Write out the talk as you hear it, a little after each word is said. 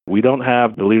We don't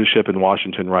have the leadership in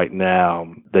Washington right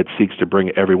now that seeks to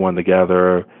bring everyone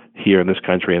together here in this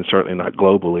country and certainly not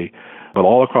globally. But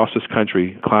all across this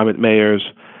country, climate mayors,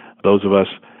 those of us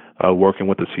working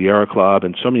with the Sierra Club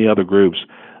and so many other groups,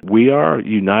 we are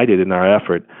united in our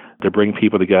effort to bring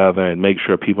people together and make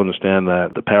sure people understand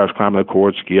that the Paris Climate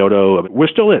Accords, Kyoto, we're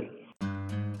still in.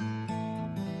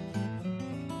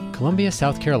 Columbia,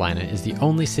 South Carolina is the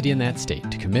only city in that state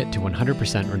to commit to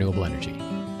 100% renewable energy.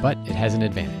 But it has an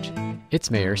advantage. Its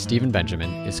mayor, Stephen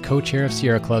Benjamin, is co-chair of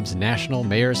Sierra Club's National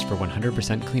Mayors for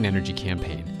 100% Clean Energy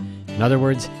campaign. In other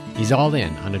words, he's all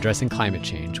in on addressing climate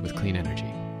change with clean energy.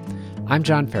 I'm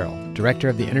John Farrell, director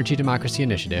of the Energy Democracy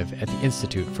Initiative at the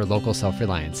Institute for Local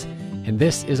Self-Reliance, and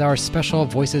this is our special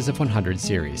Voices of 100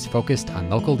 series focused on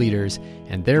local leaders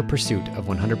and their pursuit of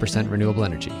 100% renewable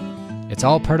energy. It's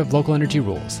all part of Local Energy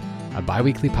Rules, a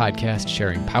bi-weekly podcast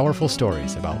sharing powerful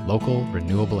stories about local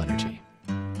renewable energy.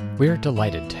 We're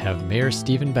delighted to have Mayor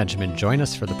Stephen Benjamin join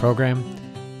us for the program.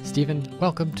 Stephen,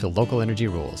 welcome to Local Energy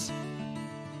Rules.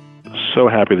 So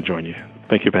happy to join you.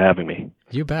 Thank you for having me.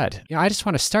 You bet. I just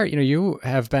want to start, you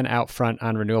have been out front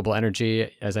on renewable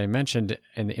energy, as I mentioned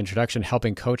in the introduction,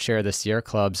 helping co-chair the Sierra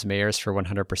Club's Mayors for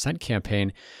 100%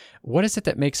 campaign. What is it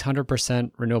that makes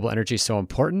 100% renewable energy so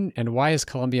important, and why has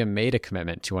Columbia made a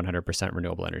commitment to 100%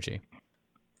 renewable energy?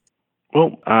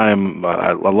 Well, I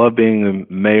love being the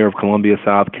mayor of Columbia,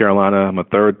 South Carolina. I'm a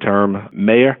third-term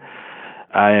mayor.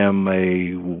 I am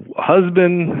a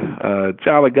husband, a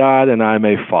child of God, and I'm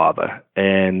a father.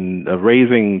 And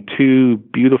raising two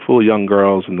beautiful young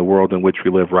girls in the world in which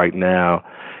we live right now,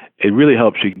 it really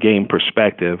helps you gain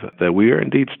perspective that we are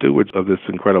indeed stewards of this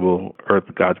incredible earth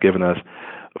that God's given us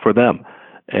for them.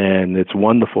 And it's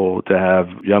wonderful to have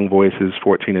young voices,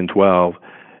 14 and 12,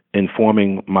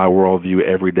 informing my worldview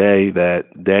every day that,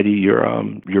 Daddy,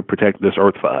 you're protecting this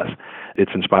earth for us.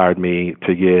 It's inspired me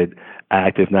to get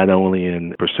active not only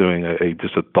in pursuing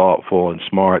just a thoughtful and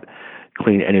smart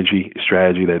clean energy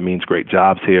strategy that means great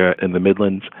jobs here in the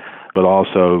Midlands, but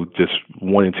also just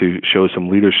wanting to show some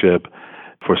leadership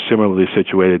for similarly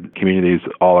situated communities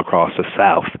all across the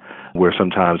South, where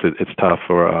sometimes it's tough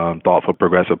for thoughtful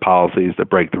progressive policies to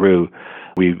break through.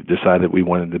 We've decided we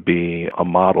wanted to be a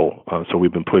model, so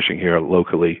we've been pushing here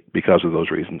locally because of those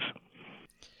reasons.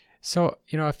 So,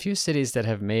 a few cities that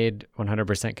have made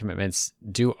 100% commitments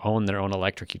do own their own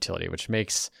electric utility, which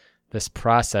makes this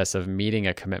process of meeting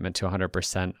a commitment to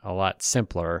 100% a lot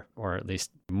simpler, or at least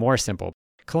more simple.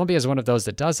 Columbia is one of those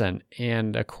that doesn't,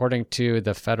 and according to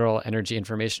the Federal Energy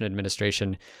Information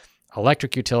Administration,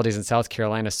 electric utilities in South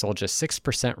Carolina sold just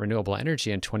 6% renewable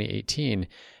energy in 2018.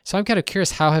 So I'm kind of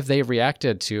curious, how have they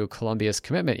reacted to Columbia's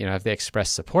commitment? Have they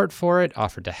expressed support for it,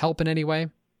 offered to help in any way?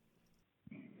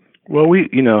 Well,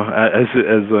 as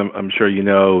I'm sure you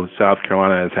know, South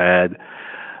Carolina has had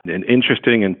an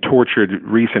interesting and tortured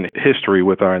recent history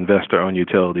with our investor-owned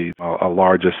utilities. Our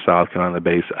largest South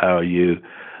Carolina-based IOU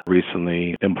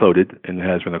recently imploded and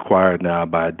has been acquired now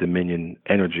by Dominion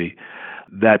Energy.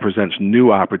 That presents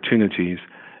new opportunities.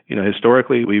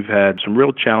 Historically, we've had some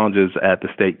real challenges at the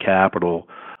state capitol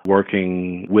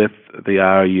working with the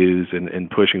IOUs and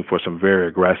pushing for some very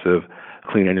aggressive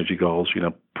clean energy goals.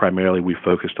 Primarily we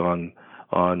focused on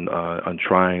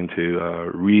trying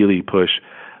to really push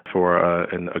for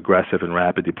an aggressive and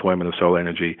rapid deployment of solar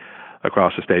energy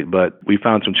across the state, but we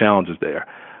found some challenges there.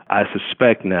 I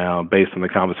suspect now, based on the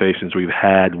conversations we've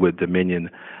had with Dominion,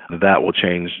 that will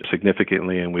change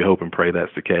significantly, and we hope and pray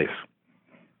that's the case.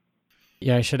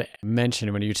 Yeah, I should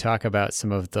mention, when you talk about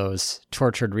some of those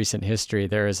tortured recent history,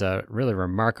 there is a really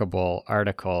remarkable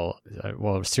article,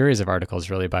 a series of articles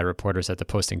really by reporters at the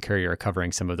Post and Courier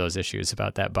covering some of those issues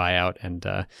about that buyout and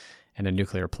a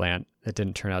nuclear plant that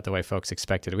didn't turn out the way folks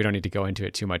expected. We don't need to go into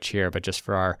it too much here, but just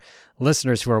for our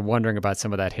listeners who are wondering about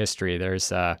some of that history,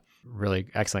 there's really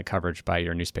excellent coverage by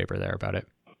your newspaper there about it.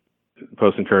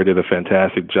 Post and Courier did a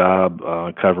fantastic job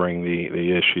covering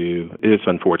the issue. It's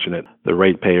unfortunate. The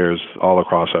ratepayers all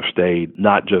across our state,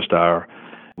 not just our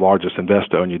largest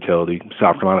investor-owned utility,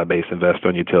 South Carolina-based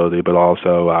investor-owned utility, but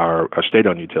also our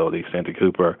state-owned utility, Santee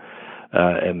Cooper,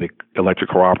 and the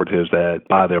electric cooperatives that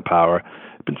buy their power,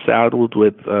 have been saddled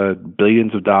with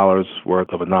billions of dollars worth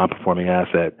of a non-performing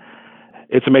asset.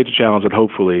 It's a major challenge that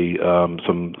hopefully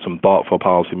some thoughtful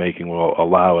policymaking will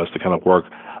allow us to kind of work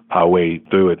our way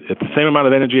through it. If the same amount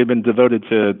of energy had been devoted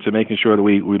to making sure that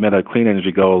we met our clean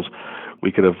energy goals,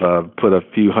 we could have put a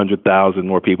few 100,000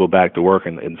 more people back to work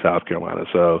in South Carolina.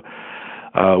 So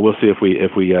we'll see if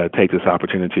we take this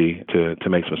opportunity to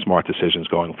make some smart decisions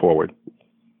going forward.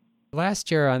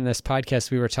 Last year on this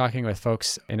podcast, we were talking with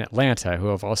folks in Atlanta who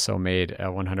have also made a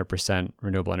 100%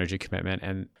 renewable energy commitment.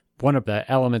 And one of the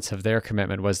elements of their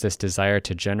commitment was this desire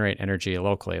to generate energy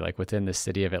locally, like within the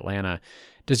city of Atlanta.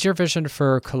 Does your vision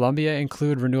for Columbia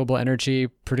include renewable energy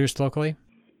produced locally?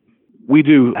 We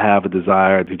do have a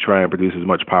desire to try and produce as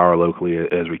much power locally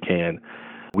as we can.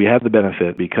 We have the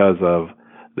benefit because of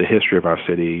the history of our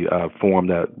city, formed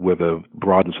that where the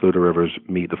Broad and Saluda rivers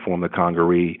meet to form the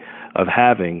Congaree, of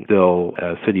having still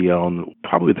a city-owned,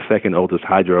 probably the second oldest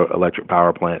hydroelectric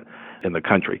power plant in the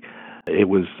country. It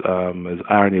was, as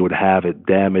irony would have it,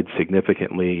 damaged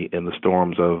significantly in the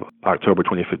storms of October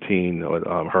 2015,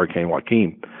 Hurricane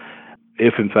Joaquin.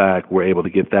 If, in fact, we're able to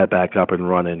get that back up and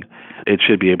running, it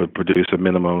should be able to produce a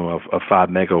minimum of 5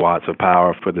 megawatts of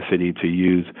power for the city to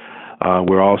use.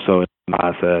 We're also in the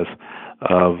process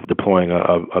of deploying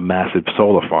a massive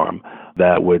solar farm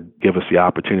that would give us the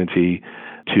opportunity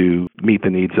to meet the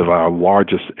needs of our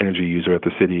largest energy user at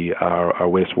the city, our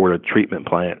wastewater treatment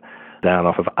plant down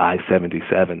off of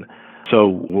I-77. So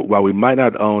while we might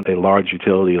not own a large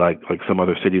utility like some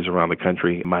other cities around the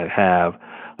country might have,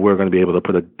 we're going to be able to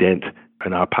put a dent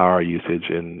in our power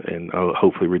usage and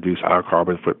hopefully reduce our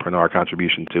carbon footprint, our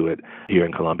contribution to it here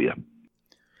in Columbia.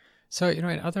 So, in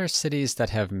other cities that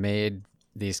have made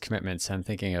these commitments, I'm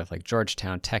thinking of like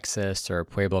Georgetown, Texas, or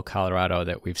Pueblo, Colorado,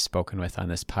 that we've spoken with on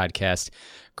this podcast.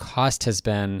 Cost has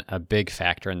been a big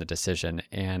factor in the decision.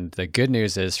 And the good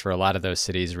news is for a lot of those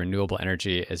cities, renewable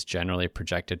energy is generally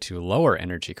projected to lower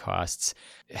energy costs.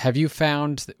 Have you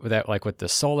found that, like with the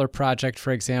solar project,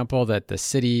 for example, that the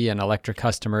city and electric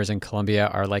customers in Columbia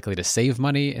are likely to save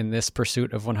money in this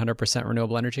pursuit of 100%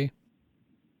 renewable energy?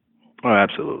 Oh,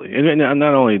 absolutely. And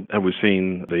not only have we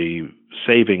seen the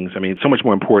savings, I mean, it's so much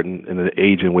more important in the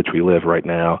age in which we live right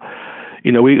now.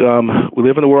 We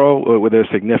live in a world where there's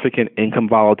significant income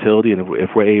volatility, and if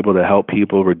we're able to help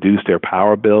people reduce their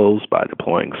power bills by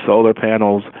deploying solar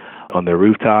panels on their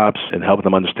rooftops and helping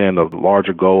them understand the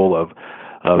larger goal of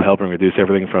helping reduce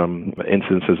everything from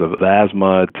instances of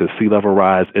asthma to sea level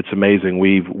rise, it's amazing.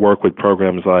 We've worked with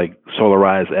programs like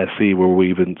Solarize SC, where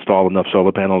we've installed enough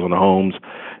solar panels on the homes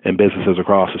and businesses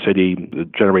across the city.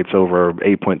 It generates over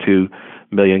 8.2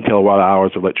 million kilowatt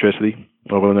hours of electricity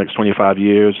over the next 25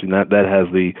 years. And that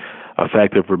has the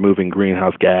effect of removing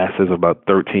greenhouse gases of about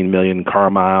 13 million car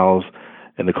miles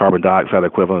and the carbon dioxide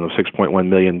equivalent of 6.1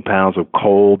 million pounds of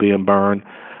coal being burned.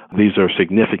 These are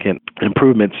significant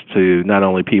improvements to not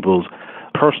only people's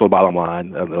personal bottom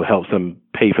line, it helps them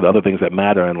pay for the other things that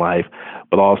matter in life,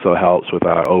 but also helps with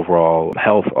our overall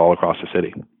health all across the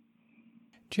city.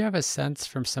 Do you have a sense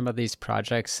from some of these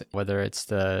projects, whether it's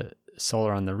the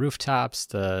solar on the rooftops,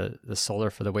 the solar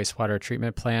for the wastewater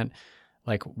treatment plant,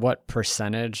 like what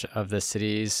percentage of the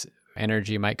city's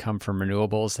energy might come from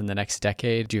renewables in the next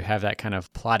decade? Do you have that kind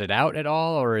of plotted out at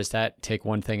all, or is that take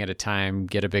one thing at a time,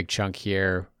 get a big chunk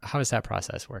here? How is that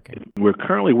process working? We're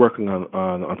currently working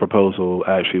on a proposal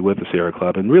actually with the Sierra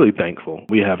Club, and really thankful.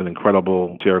 We have an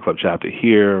incredible Sierra Club chapter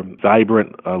here,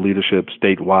 vibrant leadership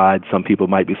statewide. Some people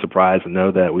might be surprised to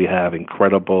know that we have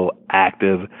incredible,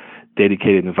 active,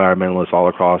 dedicated environmentalists all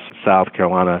across South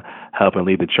Carolina helping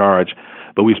lead the charge.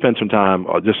 But we spent some time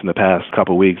just in the past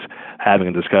couple of weeks having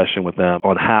a discussion with them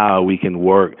on how we can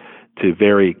work to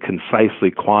very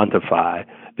concisely quantify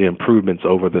the improvements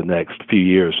over the next few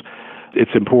years.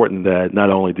 It's important that not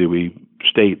only do we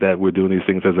state that we're doing these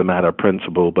things as a matter of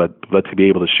principle, but to be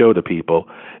able to show to people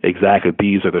exactly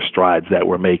these are the strides that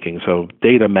we're making. So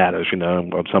data matters,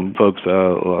 Some folks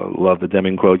love the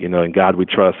Deming quote, in God we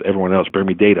trust, everyone else bring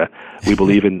me data. We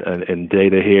believe in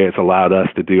data here. It's allowed us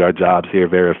to do our jobs here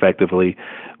very effectively.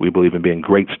 We believe in being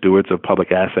great stewards of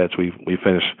public assets. We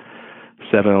finished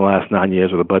 7 of the last 9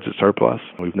 years with a budget surplus.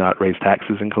 We've not raised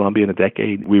taxes in Columbia in a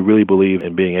decade. We really believe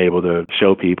in being able to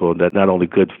show people that not only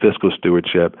good fiscal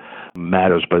stewardship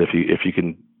matters, but if you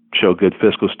can show good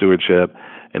fiscal stewardship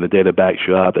and the data backs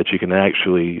you up, that you can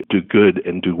actually do good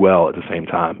and do well at the same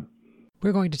time.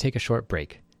 We're going to take a short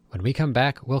break. When we come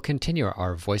back, we'll continue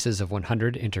our Voices of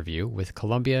 100 interview with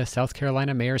Columbia, South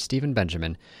Carolina Mayor Stephen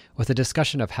Benjamin with a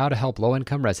discussion of how to help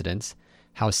low-income residents,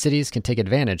 how cities can take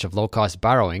advantage of low-cost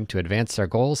borrowing to advance their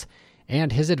goals,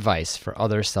 and his advice for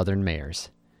other Southern mayors.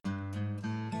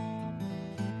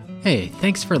 Hey,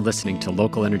 thanks for listening to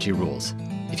Local Energy Rules.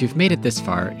 If you've made it this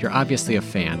far, you're obviously a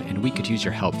fan, and we could use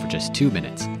your help for just 2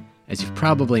 minutes. As you've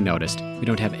probably noticed, we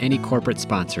don't have any corporate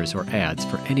sponsors or ads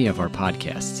for any of our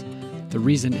podcasts. The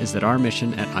reason is that our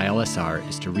mission at ILSR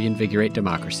is to reinvigorate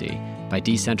democracy by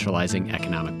decentralizing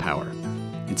economic power.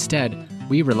 Instead,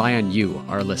 we rely on you,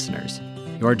 our listeners.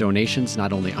 Your donations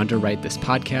not only underwrite this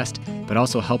podcast, but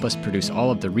also help us produce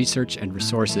all of the research and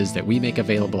resources that we make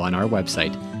available on our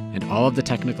website and all of the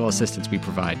technical assistance we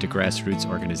provide to grassroots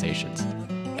organizations.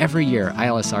 Every year,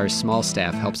 ILSR's small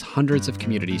staff helps hundreds of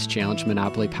communities challenge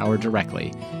monopoly power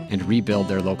directly and rebuild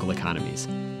their local economies.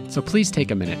 So please take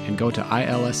a minute and go to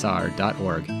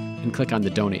ilsr.org and click on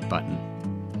the donate button.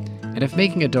 And if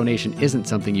making a donation isn't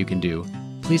something you can do,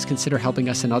 please consider helping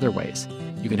us in other ways.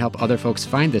 You can help other folks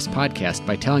find this podcast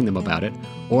by telling them about it,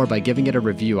 or by giving it a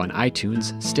review on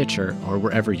iTunes, Stitcher, or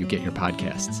wherever you get your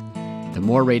podcasts. The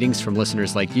more ratings from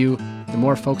listeners like you, the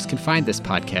more folks can find this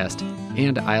podcast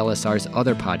and ILSR's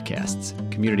other podcasts,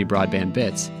 Community Broadband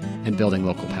Bits and Building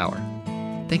Local Power.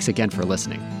 Thanks again for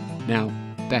listening. Now,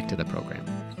 back to the program.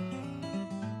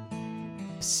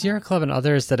 Sierra Club and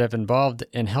others that have involved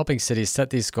in helping cities set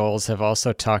these goals have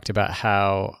also talked about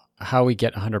how we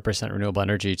get 100% renewable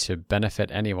energy to benefit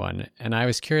anyone. And I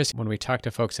was curious, when we talked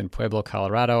to folks in Pueblo,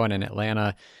 Colorado, and in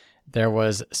Atlanta, there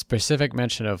was specific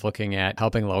mention of looking at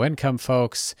helping low-income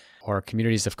folks or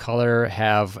communities of color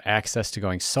have access to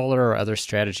going solar or other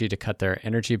strategy to cut their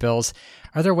energy bills.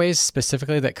 Are there ways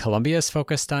specifically that Columbia is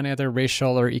focused on either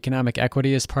racial or economic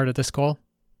equity as part of this goal?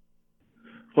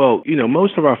 Well,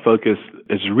 most of our focus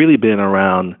has really been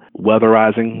around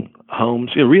weatherizing homes.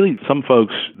 Really, some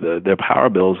folks, their power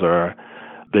bills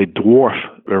they dwarf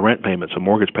their rent payments or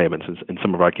mortgage payments in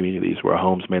some of our communities where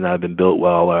homes may not have been built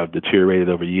well or have deteriorated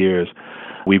over years.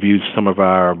 We've used some of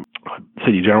our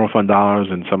city general fund dollars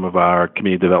and some of our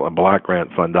community development block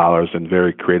grant fund dollars in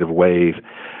very creative ways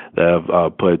that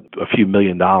have put a few $1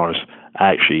 million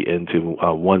actually into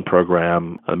one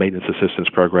program, a maintenance assistance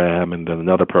program, and then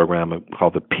another program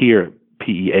called the PEAR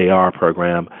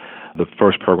program. The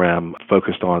first program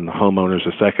focused on homeowners,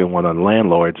 the second one on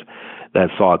landlords that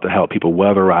sought to help people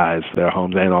weatherize their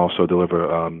homes and also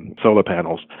deliver solar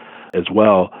panels as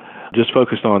well. Just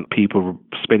focused on people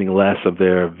spending less of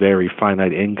their very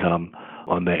finite income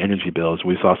on their energy bills.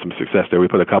 We saw some success there. We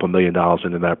put a couple $1 million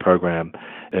into that program,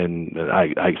 and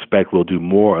I expect we'll do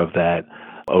more of that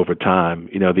over time.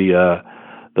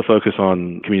 The focus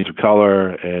on communities of color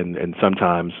and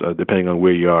sometimes, depending on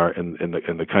where you are in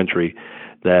the country,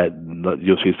 that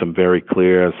you'll see some very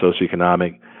clear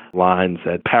socioeconomic lines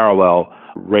that parallel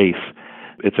race.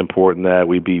 It's important that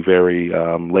we be very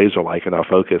laser-like in our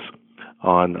focus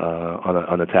on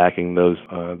attacking those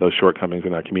shortcomings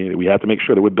in our community. We have to make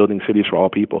sure that we're building cities for all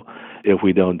people. If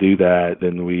we don't do that,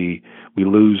 then we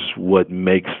lose what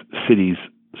makes cities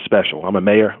special. I'm a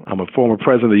mayor. I'm a former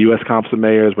president of the U.S. Conference of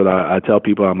Mayors, but I tell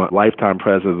people I'm a lifetime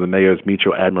president of the Mayor's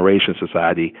Mutual Admiration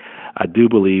Society. I do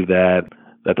believe that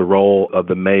the role of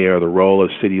the mayor, the role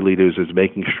of city leaders is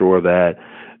making sure that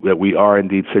we are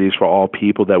indeed cities for all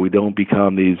people, that we don't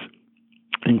become these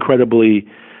incredibly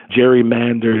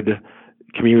gerrymandered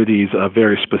communities of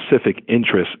very specific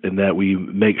interests, and that we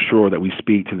make sure that we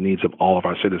speak to the needs of all of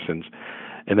our citizens.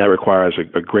 And that requires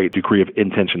a great degree of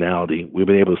intentionality. We've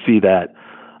been able to see that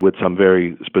with some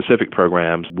very specific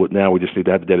programs. Now we just need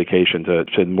to have the dedication to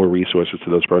send more resources to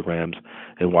those programs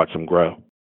and watch them grow.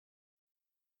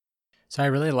 So I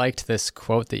really liked this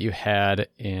quote that you had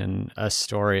in a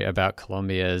story about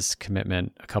Columbia's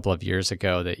commitment a couple of years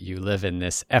ago, that you live in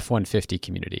this F-150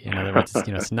 community. In other words,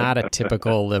 it's not a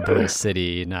typical liberal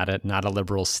city, not a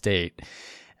liberal state.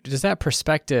 Does that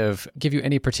perspective give you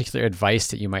any particular advice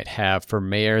that you might have for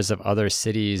mayors of other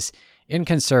cities in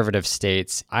conservative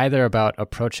states, either about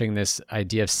approaching this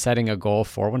idea of setting a goal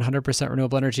for 100%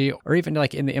 renewable energy, or even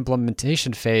like in the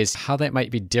implementation phase, how that might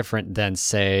be different than,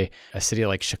 say, a city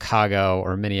like Chicago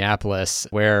or Minneapolis,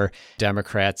 where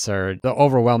Democrats are the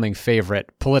overwhelming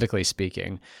favorite, politically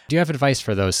speaking? Do you have advice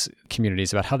for those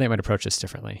communities about how they might approach this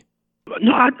differently?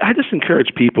 No, I just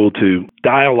encourage people to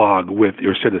dialogue with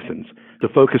your citizens, to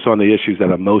focus on the issues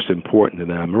that are most important to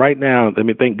them. Right now,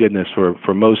 thank goodness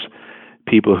for most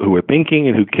people who are thinking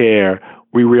and who care,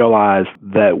 we realize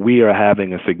that we are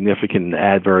having a significant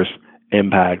adverse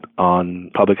impact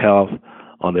on public health,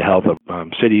 on the health of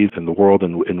cities and the world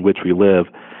in which we live,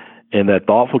 and that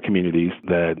thoughtful communities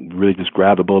that really just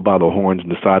grab the bull by the horns and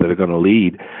decide that they're going to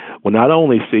lead will not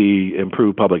only see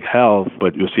improved public health,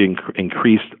 but you'll see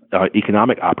increased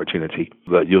economic opportunity.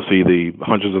 That you'll see the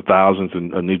hundreds of thousands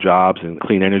of new jobs in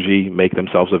clean energy make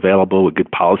themselves available with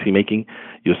good policy making.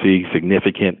 You'll see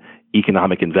significant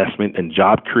economic investment and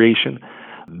job creation,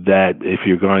 that if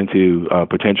you're going to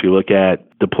potentially look at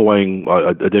deploying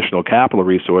additional capital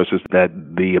resources, that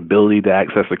the ability to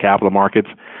access the capital markets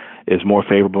is more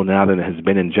favorable now than it has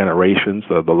been in generations.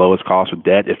 The lowest cost of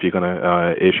debt, if you're going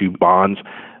to issue bonds,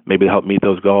 maybe to help meet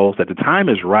those goals, that the time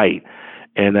is right,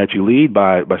 and that you lead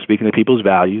by speaking to people's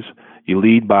values. You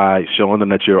lead by showing them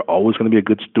that you're always going to be a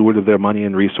good steward of their money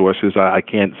and resources. I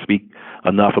can't speak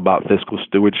enough about fiscal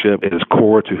stewardship. It is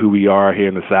core to who we are here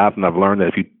in the South, and I've learned that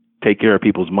if you take care of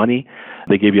people's money.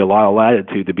 They give you a lot of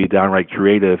latitude to be downright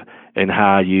creative in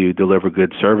how you deliver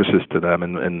good services to them.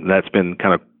 And that's been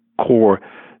kind of core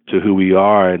to who we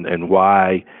are and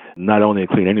why not only in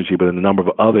clean energy, but in a number of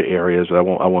other areas. I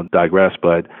won't digress,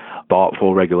 but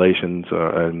thoughtful regulations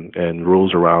and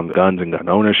rules around guns and gun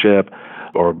ownership,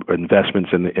 or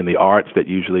investments in the arts that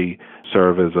usually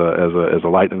serve as a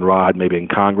lightning rod, maybe in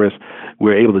Congress.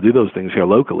 We're able to do those things here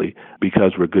locally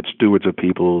because we're good stewards of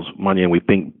people's money and we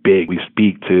think big. We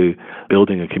speak to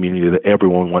building a community that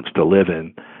everyone wants to live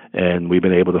in, and we've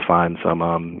been able to find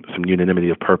some unanimity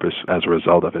of purpose as a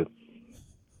result of it.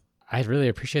 I really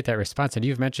appreciate that response. And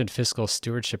you've mentioned fiscal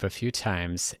stewardship a few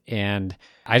times. And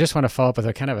I just want to follow up with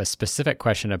a kind of a specific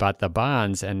question about the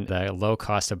bonds and the low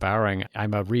cost of borrowing.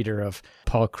 I'm a reader of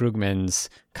Paul Krugman's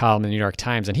column in the New York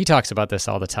Times, and he talks about this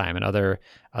all the time. And other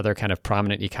kind of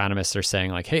prominent economists are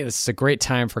saying like, hey, this is a great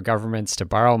time for governments to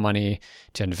borrow money,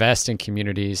 to invest in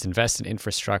communities, invest in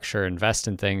infrastructure, invest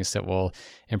in things that will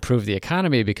improve the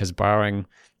economy because borrowing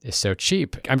is so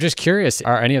cheap. I'm just curious,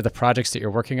 are any of the projects that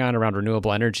you're working on around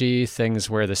renewable energy things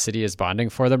where the city is bonding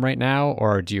for them right now?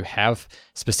 Or do you have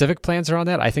specific plans around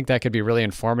that? I think that could be really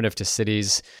informative to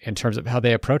cities in terms of how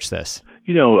they approach this.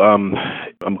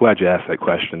 I'm glad you asked that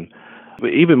question. But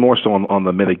even more so on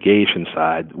the mitigation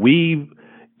side, we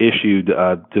issued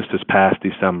just this past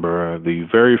December the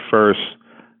very first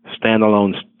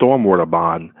standalone stormwater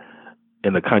bond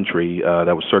in the country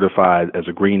that was certified as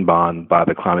a green bond by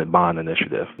the Climate Bond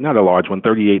Initiative. Not a large one,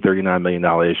 $39 million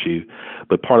issue,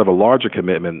 but part of a larger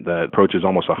commitment that approaches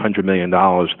almost $100 million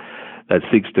that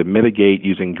seeks to mitigate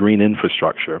using green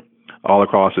infrastructure all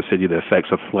across the city the effects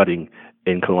of flooding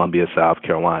in Columbia, South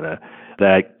Carolina.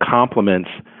 That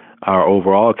complements our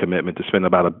overall commitment to spend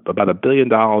about $1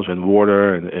 billion in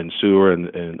water and sewer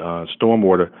and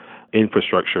stormwater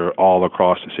infrastructure all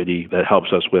across the city that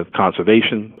helps us with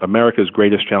conservation. America's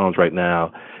greatest challenge right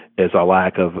now is a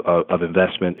lack of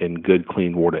investment in good,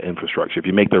 clean water infrastructure. If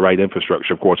you make the right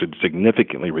infrastructure, of course, it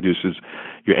significantly reduces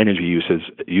your energy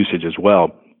usage as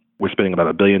well. We're spending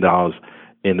about $1 billion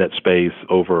in that space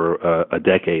over a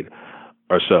decade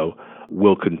or so.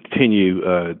 We'll continue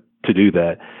to do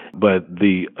that. But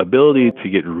the ability to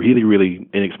get really, really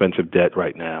inexpensive debt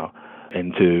right now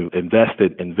and to invest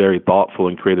it in very thoughtful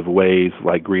and creative ways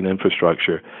like green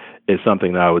infrastructure is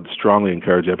something that I would strongly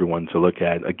encourage everyone to look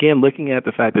at. Again, looking at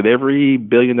the fact that every $1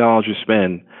 billion you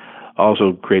spend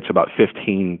also creates about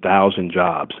 15,000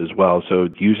 jobs as well. So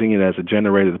using it as a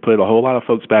generator to put a whole lot of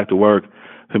folks back to work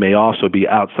who may also be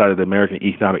outside of the American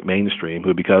economic mainstream,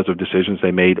 who because of decisions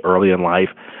they made early in life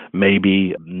may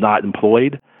be not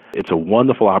employed. It's a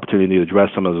wonderful opportunity to address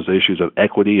some of those issues of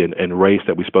equity and race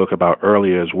that we spoke about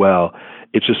earlier as well.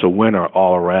 It's just a winner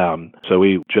all around. So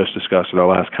we just discussed at our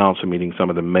last council meeting some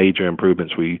of the major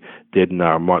improvements we did in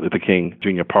our Martin Luther King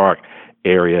Jr. Park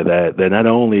area that not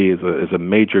only is a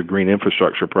major green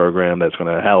infrastructure program that's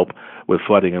going to help with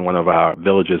flooding in one of our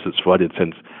villages that's flooded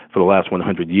for the last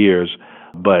 100 years,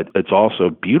 but it's also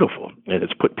beautiful and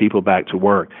it's put people back to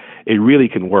work. It really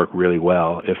can work really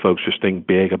well if folks just think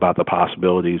big about the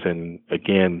possibilities. And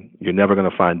again, you're never going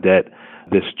to find debt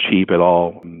this cheap at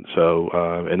all. So,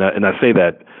 and I say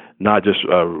that not just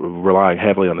relying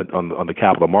heavily on the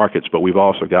capital markets, but we've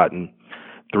also gotten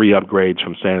 3 upgrades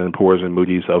from Standard & Poor's and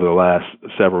Moody's over the last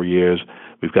several years.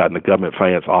 We've gotten the Government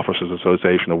Finance Officers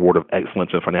Association Award of Excellence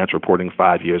in Financial Reporting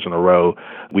 5 years in a row.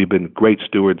 We've been great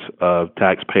stewards of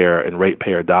taxpayer and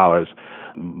ratepayer dollars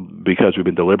because we've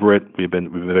been deliberate, we've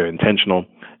been very intentional,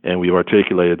 and we've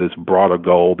articulated this broader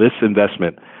goal. This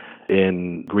investment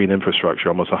in green infrastructure,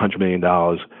 almost $100 million,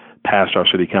 passed our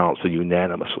city council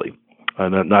unanimously.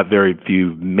 Not very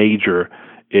few major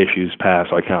issues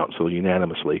passed our council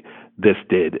unanimously. This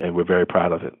did, and we're very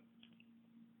proud of it.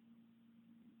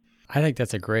 I think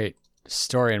that's a great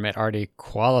story and might already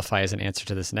qualify as an answer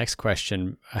to this next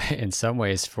question in some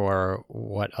ways for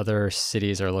what other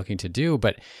cities are looking to do.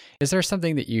 But is there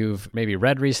something that you've maybe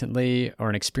read recently or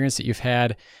an experience that you've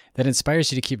had that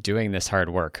inspires you to keep doing this hard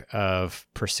work of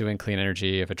pursuing clean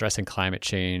energy, of addressing climate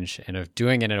change, and of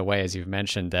doing it in a way, as you've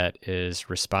mentioned, that is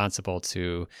responsible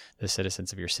to the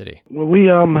citizens of your city? Well, we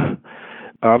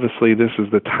obviously this is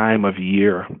the time of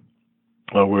year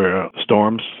where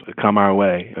storms come our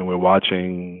way, and we're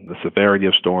watching the severity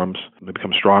of storms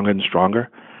become stronger and stronger.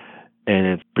 And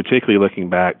it's particularly looking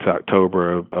back to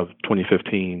October of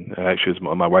 2015, actually it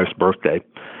was my wife's birthday,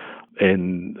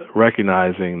 and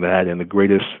recognizing that in the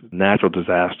greatest natural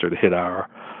disaster to hit our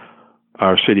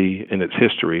city in its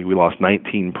history, we lost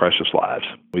 19 precious lives.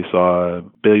 We saw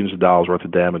billions of dollars worth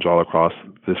of damage all across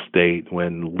this state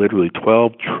when literally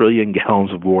 12 trillion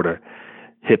gallons of water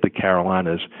hit the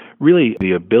Carolinas, really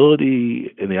the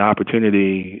ability and the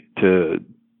opportunity to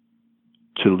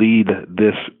lead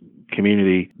this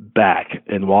community back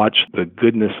and watch the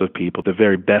goodness of people, the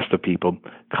very best of people,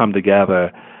 come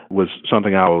together was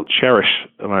something I will cherish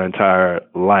my entire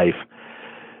life.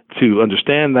 To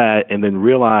understand that and then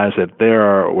realize that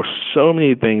there were so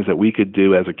many things that we could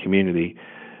do as a community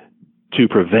to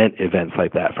prevent events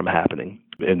like that from happening,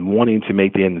 and wanting to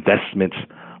make the investments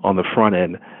on the front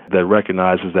end that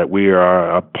recognizes that we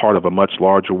are a part of a much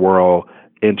larger world,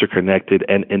 interconnected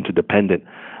and interdependent.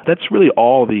 That's really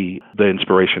all the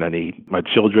inspiration I need. My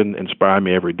children inspire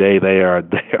me every day. They are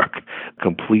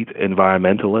complete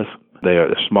environmentalists.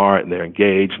 They're smart and they're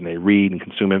engaged and they read and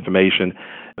consume information,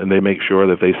 and they make sure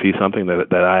that they see something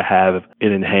that I have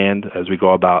in hand as we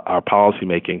go about our policy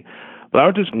making. But I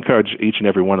would just encourage each and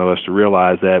every one of us to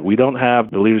realize that we don't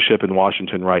have the leadership in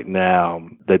Washington right now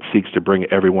that seeks to bring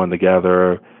everyone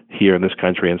together here in this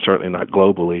country, and certainly not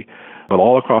globally. But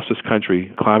all across this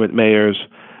country, climate mayors,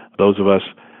 those of us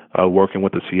working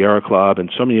with the Sierra Club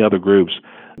and so many other groups,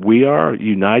 we are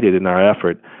united in our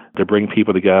effort to bring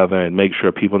people together and make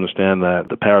sure people understand that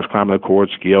the Paris Climate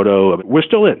Accords, Kyoto, we're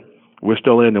still in. We're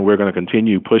still in, and we're going to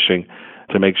continue pushing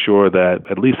to make sure that,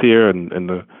 at least here in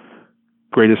the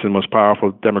greatest and most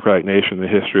powerful democratic nation in the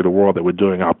history of the world, that we're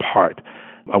doing our part.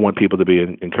 I want people to be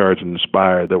encouraged and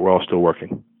inspired that we're all still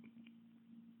working.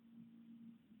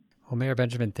 Well, Mayor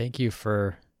Benjamin, thank you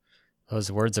for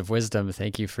those words of wisdom.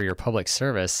 Thank you for your public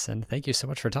service, and thank you so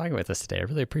much for talking with us today. I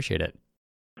really appreciate it.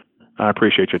 I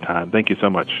appreciate your time. Thank you so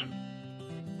much.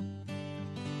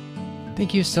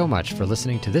 Thank you so much for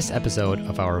listening to this episode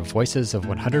of our Voices of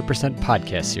 100%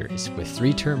 podcast series with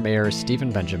three-term Mayor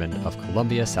Stephen Benjamin of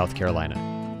Columbia, South Carolina.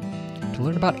 To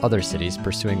learn about other cities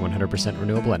pursuing 100%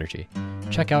 renewable energy,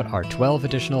 check out our 12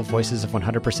 additional Voices of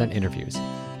 100% interviews,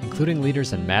 including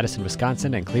leaders in Madison,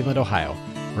 Wisconsin, and Cleveland, Ohio,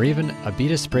 or even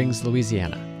Abita Springs,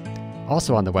 Louisiana.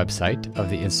 Also on the website of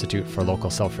the Institute for Local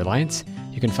Self-Reliance,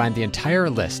 you can find the entire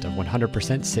list of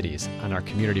 100% cities on our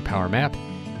Community Power map,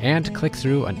 and click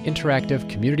through an interactive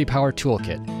Community Power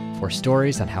toolkit for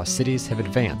stories on how cities have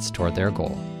advanced toward their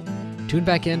goal. Tune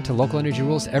back in to Local Energy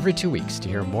Rules every 2 weeks to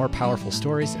hear more powerful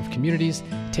stories of communities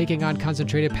taking on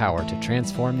concentrated power to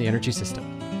transform the energy system.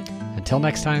 Until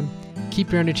next time,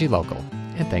 keep your energy local,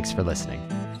 and thanks for listening.